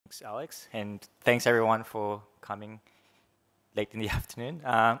Thanks, Alex, and thanks everyone for coming late in the afternoon.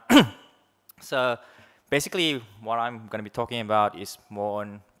 So basically what I'm going to be talking about is more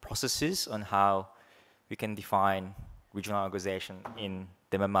on processes on how we can define regional organization in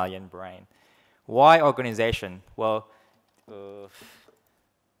the mammalian brain. Why organization? Well, I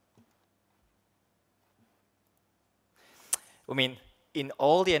mean, in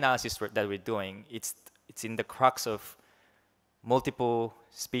all the analysis that we're doing, it's in the crux of multiple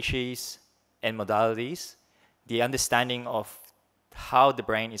species and modalities, the understanding of how the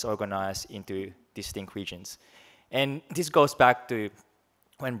brain is organized into distinct regions. And this goes back to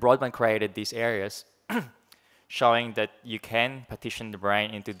when Brodmann created these areas, showing that you can partition the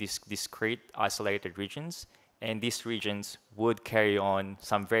brain into these discrete, isolated regions, and these regions would carry on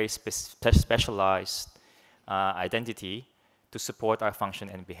some very specialized identity to support our function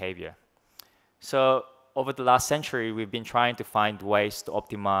and behavior. So over the last century, we've been trying to find ways to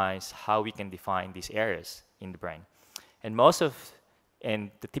optimize how we can define these areas in the brain. And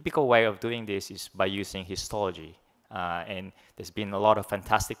the typical way of doing this is by using histology. And there's been a lot of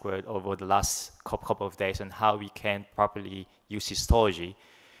fantastic work over the last couple of days on how we can properly use histology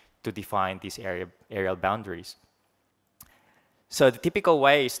to define these areal boundaries. So the typical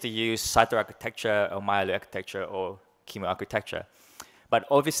way is to use cytoarchitecture or myeloarchitecture or chemoarchitecture. But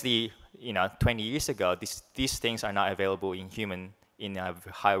obviously, 20 years ago, these things are not available in human in a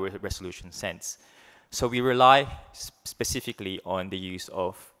high resolution sense. So we rely specifically on the use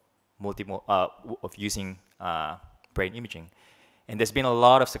of using brain imaging. And there's been a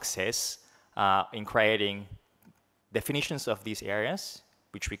lot of success in creating definitions of these areas,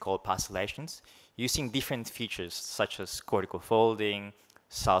 which we call parcellations, using different features such as cortical folding,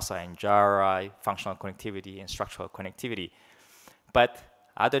 salsa and gyri, functional connectivity, and structural connectivity. But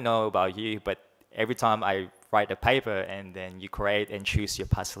I don't know about you, but every time I write a paper and then you create and choose your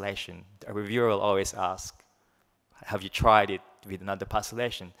parcellation, a reviewer will always ask, have you tried it with another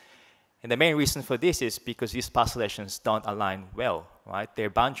parcellation? And the main reason for this is because these parcellations don't align well, right? Their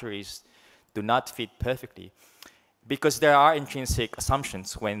boundaries do not fit perfectly because there are intrinsic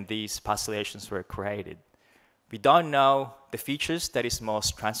assumptions when these parcellations were created. We don't know the features that is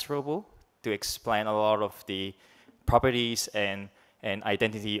most transferable to explain a lot of the properties and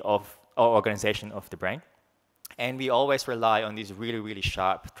identity of or organization of the brain. And we always rely on these really, really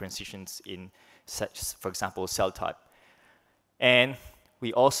sharp transitions in, for example, cell type. And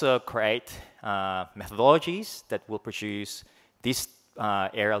we also create methodologies that will produce these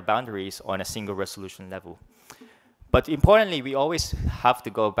areal boundaries on a single resolution level. But importantly, we always have to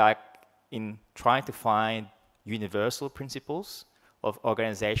go back in trying to find universal principles of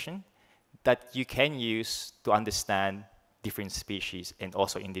organization that you can use to understand different species and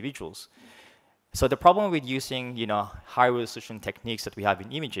also individuals. So the problem with using, high resolution techniques that we have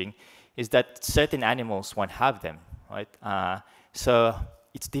in imaging is that certain animals won't have them, right? So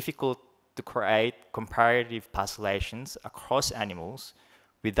it's difficult to create comparative parcellations across animals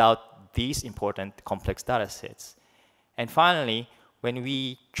without these important complex data sets. And finally, when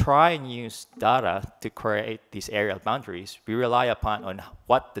we try and use data to create these areal boundaries, we rely upon on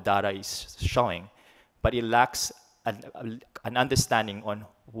what the data is showing, but it lacks an understanding on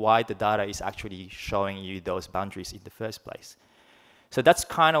why the data is actually showing you those boundaries in the first place. So that's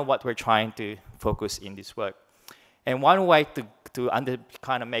kind of what we're trying to focus in this work. And one way to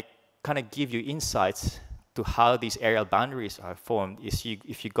give you insights to how these areal boundaries are formed is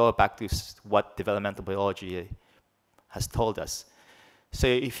if you go back to what developmental biology has told us. So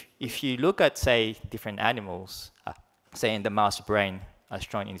if you look at, say, different animals, say in the mouse brain, as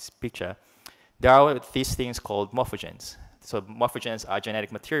shown in this picture, there are these things called morphogens. So morphogens are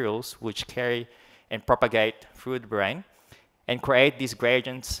genetic materials which carry and propagate through the brain and create these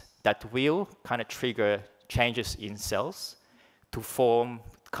gradients that will kind of trigger changes in cells to form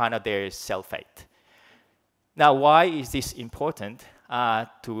kind of their cell fate. Now, why is this important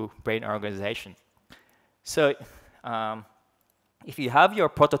to brain organization? So if you have your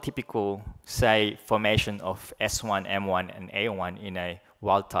prototypical, say, formation of S1, M1, and A1 in a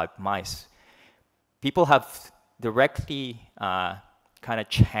wild-type mice, people have directly kind of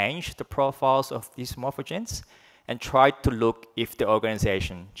changed the profiles of these morphogens and tried to look if the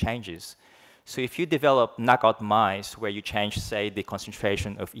organization changes. So if you develop knockout mice where you change, say, the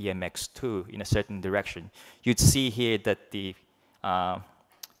concentration of EMX2 in a certain direction, you'd see here that the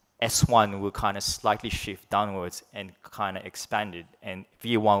S1 will kind of slightly shift downwards and kind of expand it, and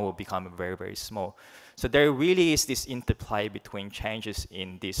V1 will become very, very small. So there really is this interplay between changes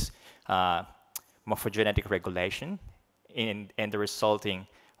in this morphogenetic regulation and the resulting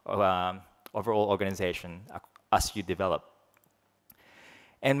overall organization as you develop.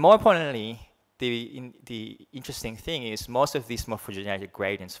 And more importantly, the interesting thing is most of these morphogenetic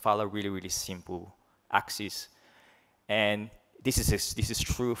gradients follow really, really simple axes. And this is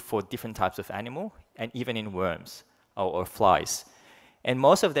true for different types of animal, and even in worms or flies. And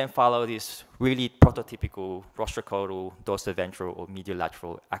most of them follow this really prototypical rostrocaudal, dorsoventral, or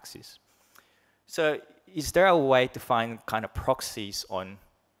mediolateral axis. So is there a way to find kind of proxies on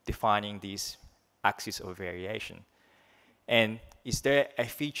defining these axes of variation? And is there a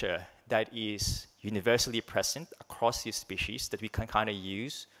feature that is universally present across these species that we can kind of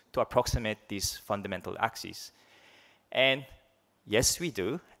use to approximate these fundamental axes? And yes, we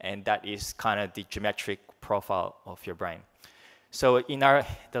do, and that is kind of the geometric profile of your brain. So in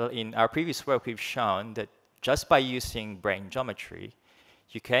our previous work, we've shown that just by using brain geometry,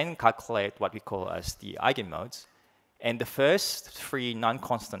 you can calculate what we call as the eigenmodes, and the first three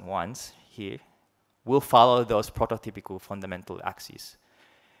non-constant ones here will follow those prototypical fundamental axes.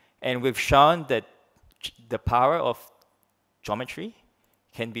 And we've shown that the power of geometry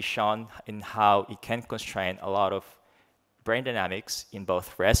can be shown in how it can constrain a lot of brain dynamics in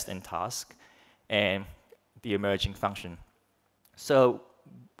both rest and task and the emerging function. So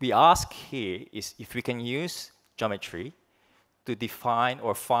we ask here is if we can use geometry to define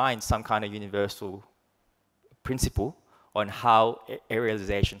or find some kind of universal principle on how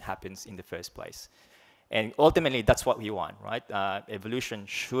aerialization happens in the first place. And ultimately, that's what we want, right? Evolution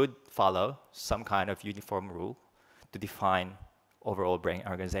should follow some kind of uniform rule to define overall brain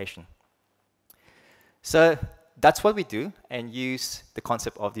organization. So that's what we do, and use the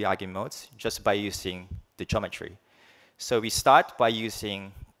concept of the eigenmodes just by using the geometry. So we start by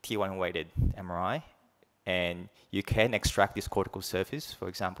using T1 weighted MRI, and you can extract this cortical surface, for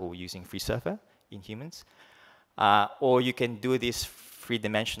example, using FreeSurfer in humans. Or you can do this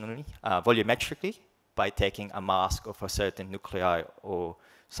three-dimensionally, volumetrically, by taking a mask of a certain nuclei or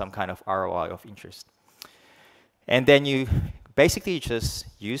some kind of ROI of interest. And then you basically just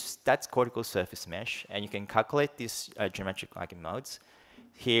use that cortical surface mesh, and you can calculate these geometric eigenmodes.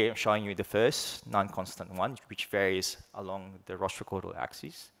 Here I'm showing you the first non-constant one, which varies along the rostrocaudal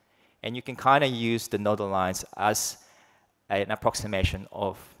axis. And you can kind of use the nodal lines as an approximation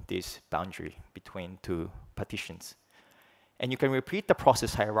of this boundary between two partitions. And you can repeat the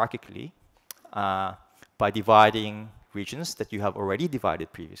process hierarchically by dividing regions that you have already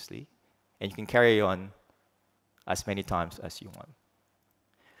divided previously, and you can carry on as many times as you want.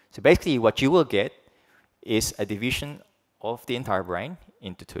 So basically what you will get is a division of the entire brain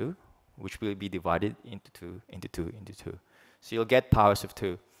into two, which will be divided into two, into two, into two. So you'll get powers of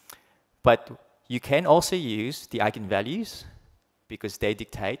 2. But you can also use the eigenvalues because they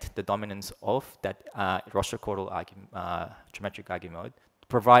dictate the dominance of that rostrocaudal geometric eigenmode to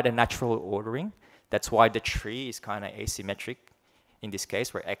provide a natural ordering. That's why the tree is kind of asymmetric in this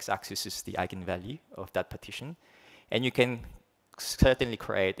case, where x-axis is the eigenvalue of that partition. And you can certainly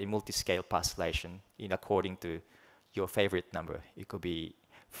create a multi-scale parcellation in according to your favorite number. It could be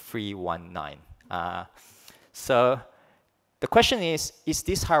 319. So the question is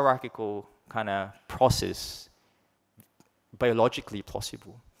this hierarchical kind of process biologically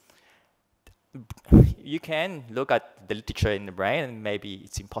plausible? You can look at the literature in the brain, and maybe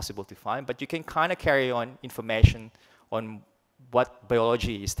it's impossible to find, but you can kind of carry on information on what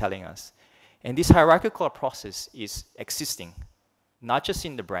biology is telling us. And this hierarchical process is existing, not just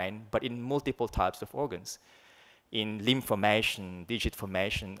in the brain, but in multiple types of organs, in limb formation, digit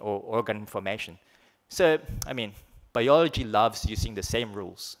formation, or organ formation. So, I mean, biology loves using the same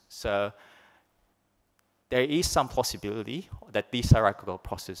rules. So there is some possibility that this hierarchical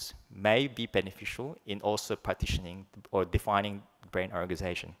process may be beneficial in also partitioning or defining brain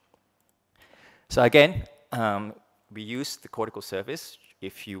organization. So again, we use the cortical surface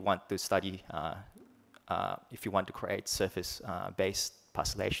if you want to study, if you want to create surface-based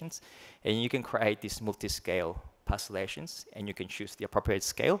parcellations. And you can create these multi-scale parcellations, and you can choose the appropriate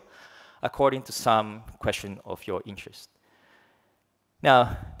scale according to some question of your interest.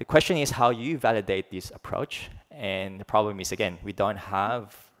 Now, the question is how you validate this approach. And the problem is, again, we don't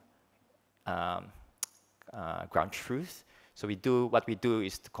have ground truth. So what we do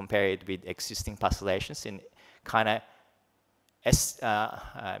is to compare it with existing parcellations and kind of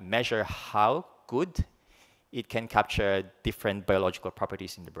measure how good it can capture different biological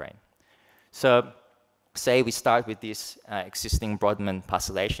properties in the brain. So say we start with this existing Brodmann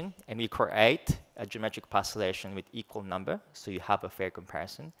parcellation, and we create a geometric parcellation with equal number, so you have a fair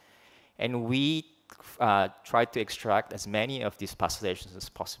comparison. And we try to extract as many of these parcellations as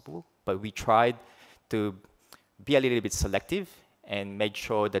possible, but we tried to be a little bit selective and make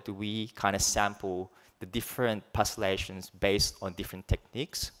sure that we kind of sample the different parcellations based on different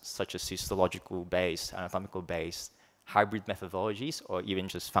techniques, such as histological based, anatomical based, hybrid methodologies, or even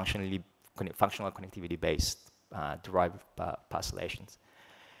just functional connectivity based derived parcellations.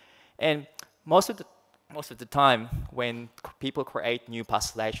 And most of the time, when people create new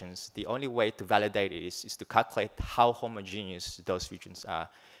parcellations, the only way to validate it is to calculate how homogeneous those regions are.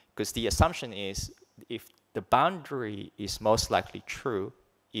 Because the assumption is if the boundary is most likely true,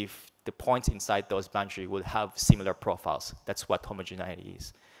 if the points inside those boundaries will have similar profiles. That's what homogeneity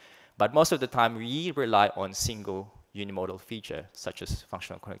is. But most of the time, we rely on single unimodal feature, such as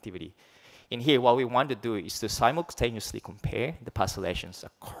functional connectivity. In here, what we want to do is to simultaneously compare the parcellations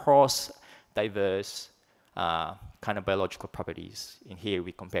across diverse kind of biological properties. In here,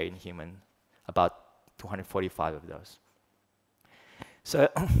 we compare in human about 245 of those. So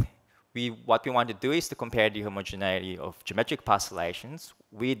what we want to do is to compare the homogeneity of geometric parcellations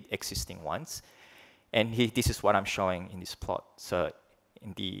with existing ones. And this is what I'm showing in this plot. So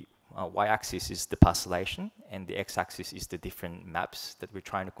in the y-axis is the parcellation, and the x-axis is the different maps that we're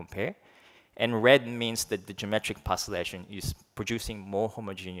trying to compare. And red means that the geometric parcellation is producing more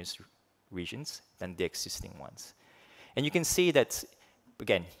homogeneous regions than the existing ones. And you can see that,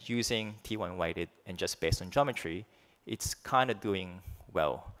 again, using T1 weighted and just based on geometry, it's kind of doing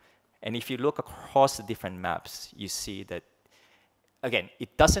well. And if you look across the different maps, you see that, again,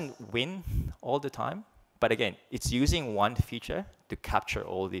 it doesn't win all the time, but again, it's using one feature to capture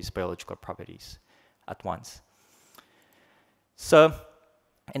all these biological properties at once. So,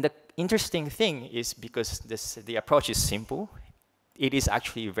 and the interesting thing is because the approach is simple, it is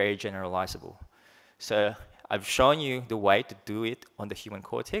actually very generalizable. So I've shown you the way to do it on the human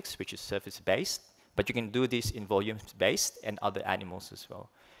cortex, which is surface-based, but you can do this in volume-based and other animals as well.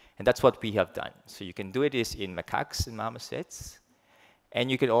 And that's what we have done. So you can do this in macaques and marmosets, and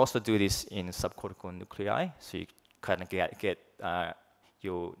you can also do this in subcortical nuclei. So you kind of get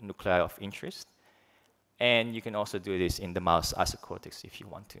your nuclei of interest. And you can also do this in the mouse isocortex if you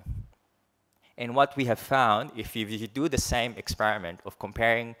want to. And what we have found, if you do the same experiment of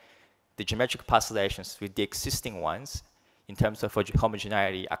comparing the geometric parcellations with the existing ones in terms of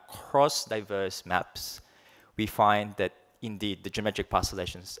homogeneity across diverse maps, we find that indeed the geometric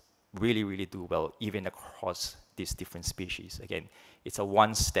parcellations really, really do well, even across these different species. Again, it's a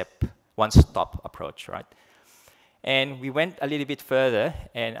one-stop approach, right? And we went a little bit further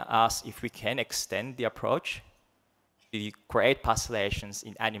and asked if we can extend the approach to create parcellations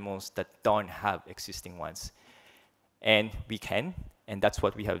in animals that don't have existing ones. And we can, and that's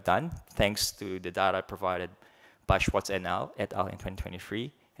what we have done, thanks to the data provided by Schwartz et al. In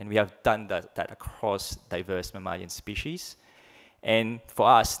 2023. And we have done that across diverse mammalian species. And for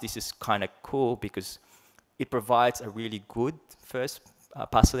us, this is kind of cool because it provides a really good first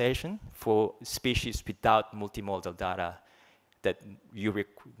parcellation for species without multimodal data that you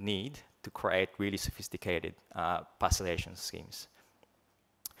need to create really sophisticated parcellation schemes.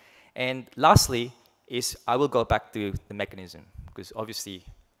 And lastly, I will go back to the mechanism, because obviously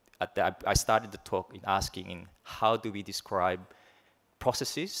I started the talk in asking how do we describe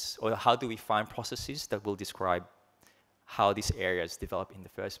processes, or how do we find processes that will describe how these areas develop in the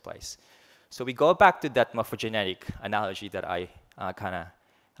first place. So we go back to that morphogenetic analogy that I kind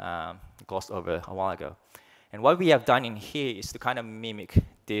of glossed over a while ago. And what we have done in here is to kind of mimic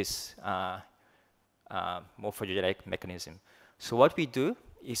this morphogenetic mechanism. So what we do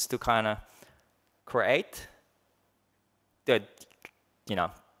is to kind of create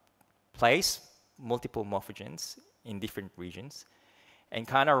place multiple morphogens in different regions and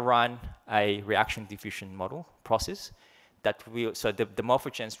kind of run a reaction-diffusion model process that will, so the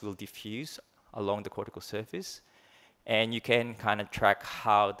morphogens will diffuse along the cortical surface, and you can kind of track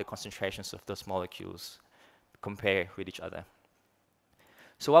how the concentrations of those molecules compare with each other.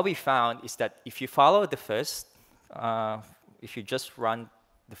 So what we found is that if you follow the first, if you just run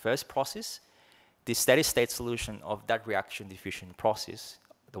the first process, the steady state solution of that reaction diffusion process,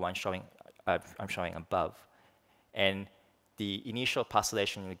 the one I'm showing above, and the initial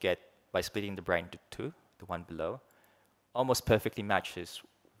parcellation you get by splitting the brain into two, the one below, almost perfectly matches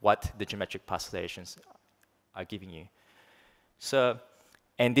what the geometric parcellations are giving you. So,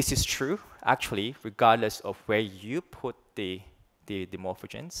 and this is true, actually, regardless of where you put the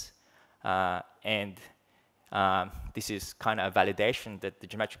morphogens. This is kind of a validation that the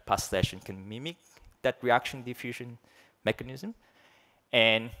geometric parcellation can mimic that reaction diffusion mechanism.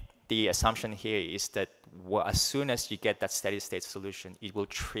 And the assumption here is that as soon as you get that steady state solution, it will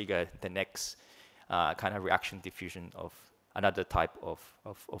trigger the next kind of reaction diffusion of another type of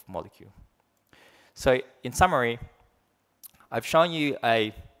molecule. So in summary, I've shown you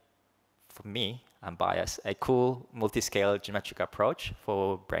for me, bias, a cool multi-scale geometric approach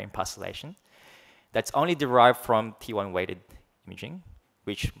for brain parcellation that's only derived from T1 weighted imaging,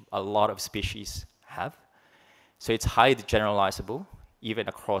 which a lot of species have. So it's highly generalizable, even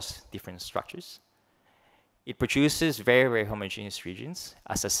across different structures. It produces very, very homogeneous regions,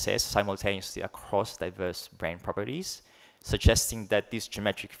 as assessed simultaneously across diverse brain properties, suggesting that this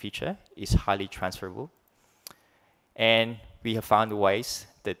geometric feature is highly transferable. And we have found ways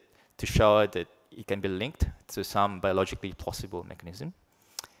that to show that it can be linked to some biologically plausible mechanism.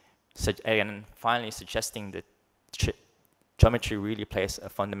 And finally, suggesting that geometry really plays a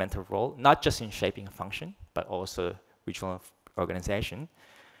fundamental role, not just in shaping a function, but also regional organization.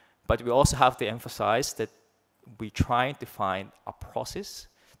 But we also have to emphasize that we're trying to find a process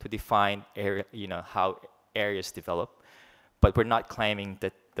to define area, how areas develop, but we're not claiming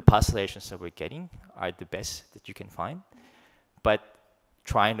that the parcellations that we're getting are the best that you can find, but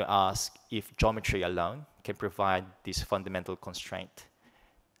trying to ask if geometry alone can provide this fundamental constraint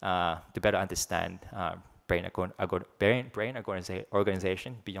to better understand brain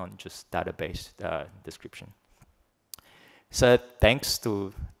organization beyond just database description. So thanks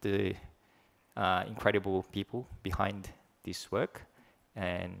to the incredible people behind this work.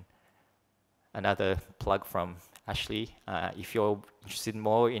 And another plug from Ashley, if you're interested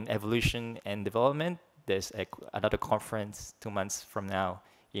more in evolution and development, there's another conference 2 months from now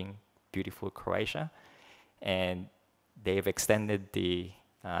in beautiful Croatia. And they've extended the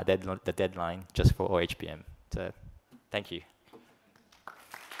deadline just for OHBM. So thank you.